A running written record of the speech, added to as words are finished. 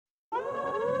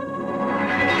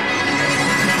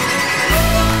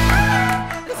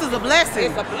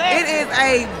blessing. It's a blessing. It is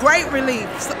a great relief.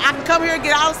 So I can come here and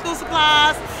get all the school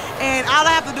supplies, and all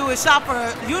I have to do is shop for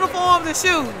uniforms and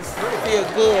shoes. Feel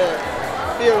good.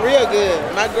 Feel real good.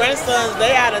 My grandsons,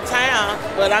 they out of town,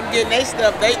 but I'm getting their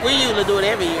stuff. We usually do it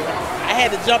every year. I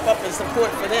had to jump up and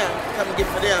support for them, come and get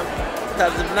for them,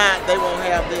 because if not, they won't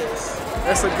have this.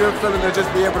 It's a good feeling to just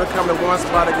be able to come to one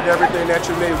spot and get everything that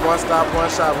you need. One stop, one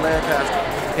shop, Lancaster.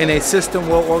 In a system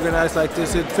well organized like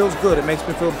this, it feels good. It makes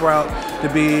me feel proud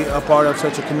to be a part of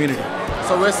such a community.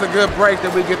 So it's a good break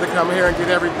that we get to come here and get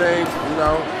everything, you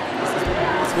know,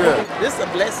 it's good. This is a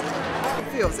blessing. It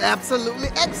feels absolutely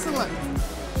excellent.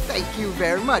 Thank you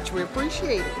very much. We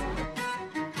appreciate it.